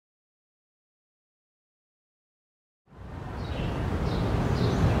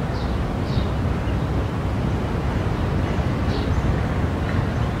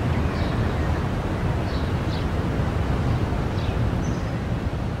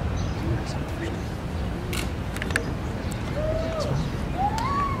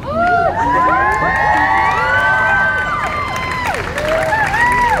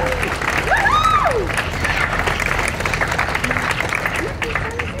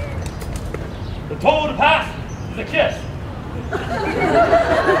total to pass is a kiss.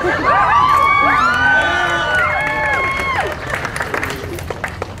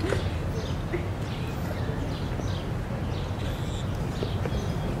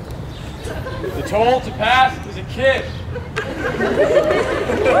 The toll to pass is a kiss.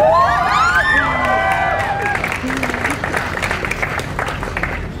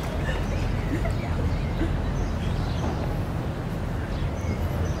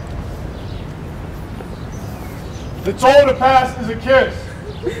 The toll to pass is a kiss.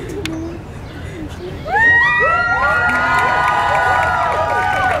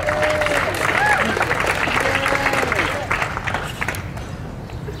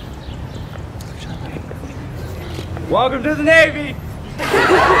 Welcome to the Navy!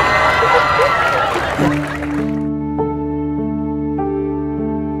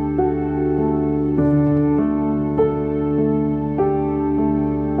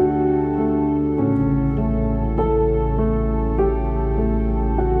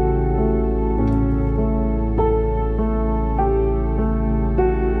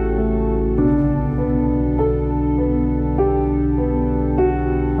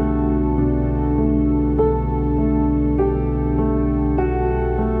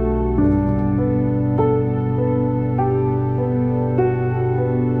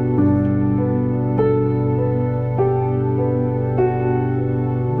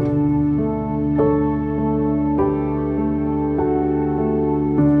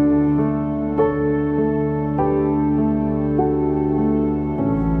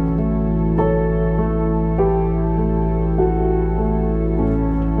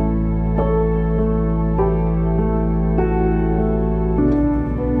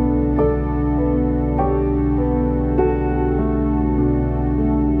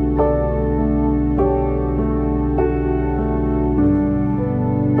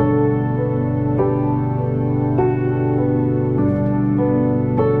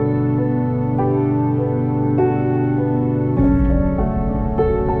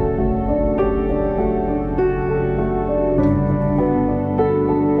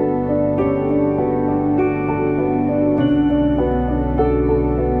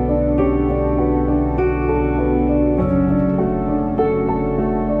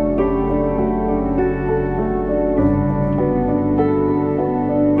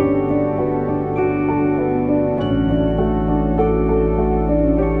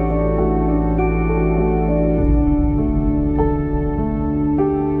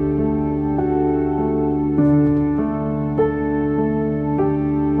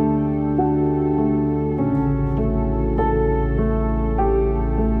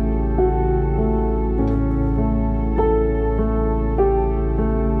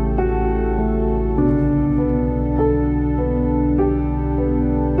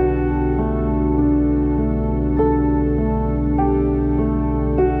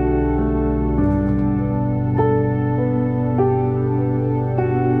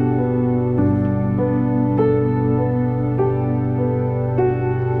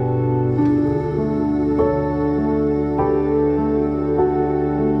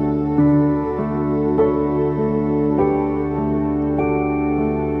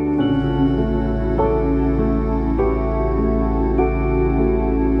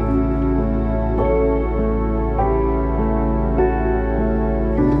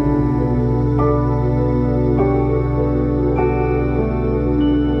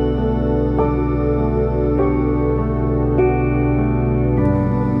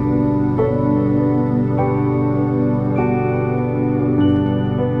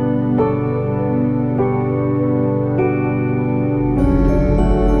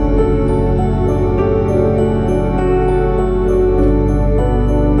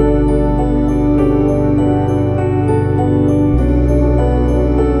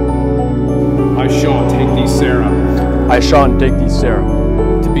 I, Sean, take thee, Sarah,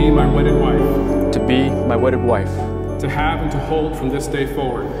 to be my wedded wife, to be my wedded wife, to have and to hold from this day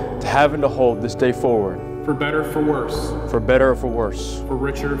forward, to have and to hold this day forward, for better, for worse, for better or for worse, for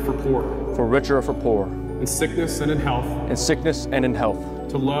richer, for poorer, for richer or for poor, in sickness and in health, in sickness and in health,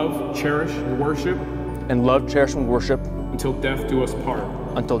 to love, cherish, and worship, and love, cherish, and worship, until death do us part,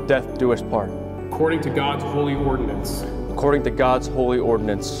 until death do us part, according to God's holy ordinance, according to God's holy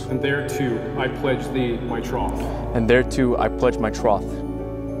ordinance, and thereto I pledge thee my troth. And thereto I pledge my troth.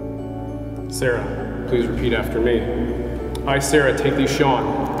 Sarah, please repeat after me. I, Sarah, take thee, Sean,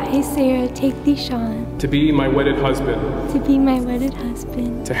 I, Sarah, take thee, Sean, to be my wedded husband, to be my wedded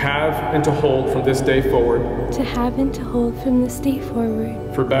husband, to have and to hold from this day forward, to have and to hold from this day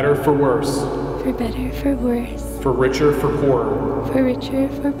forward, for better, for worse, for better, for worse, for richer, for poorer, for richer,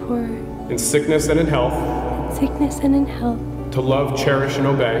 for poorer, in sickness and in health, in sickness and in health, to love, cherish, and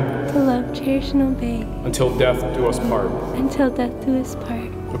obey, to love, cherish, and obey, until death do us part, until death do us part,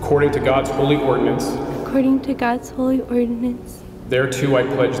 according to God's holy ordinance. according to God's holy ordinance. Thereto I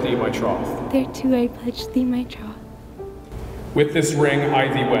pledge thee my troth. Thereto I pledge thee my troth. With this ring I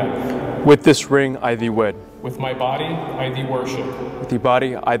thee wed. With this ring I thee wed. With my body I thee worship. With the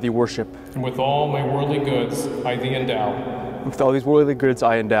body I thee worship. And with all my worldly goods I thee endow. And with all these worldly goods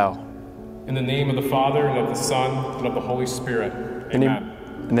I endow. In the name of the Father, and of the Son, and of the Holy Spirit. Amen.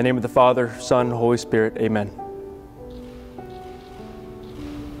 In the name of the Father, Son, Holy Spirit. Amen.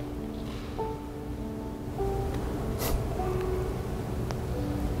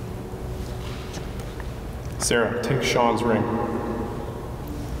 Sarah, take Sean's ring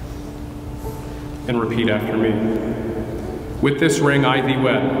and repeat after me. With this ring I thee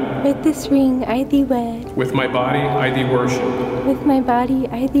wed. With this ring I thee wed. With my body I thee worship. With my body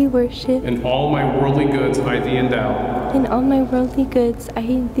I thee worship. And all my worldly goods I thee endow. And all my worldly goods I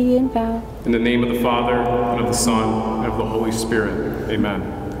thee envow. In the name of the Father, and of the Son, and of the Holy Spirit. Amen.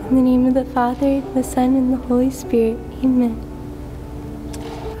 In the name of the Father, the Son, and the Holy Spirit. Amen.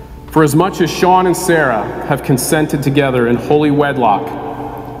 For as much as Sean and Sarah have consented together in holy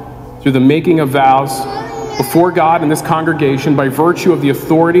wedlock, through the making of vows before God and this congregation, by virtue of the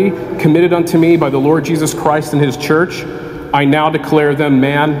authority committed unto me by the Lord Jesus Christ and his church, I now declare them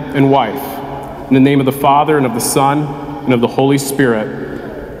man and wife, in the name of the Father, and of the Son, and of the Holy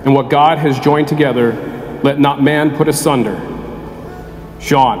Spirit. And what God has joined together, let not man put asunder.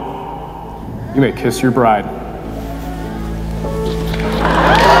 Sean, you may kiss your bride.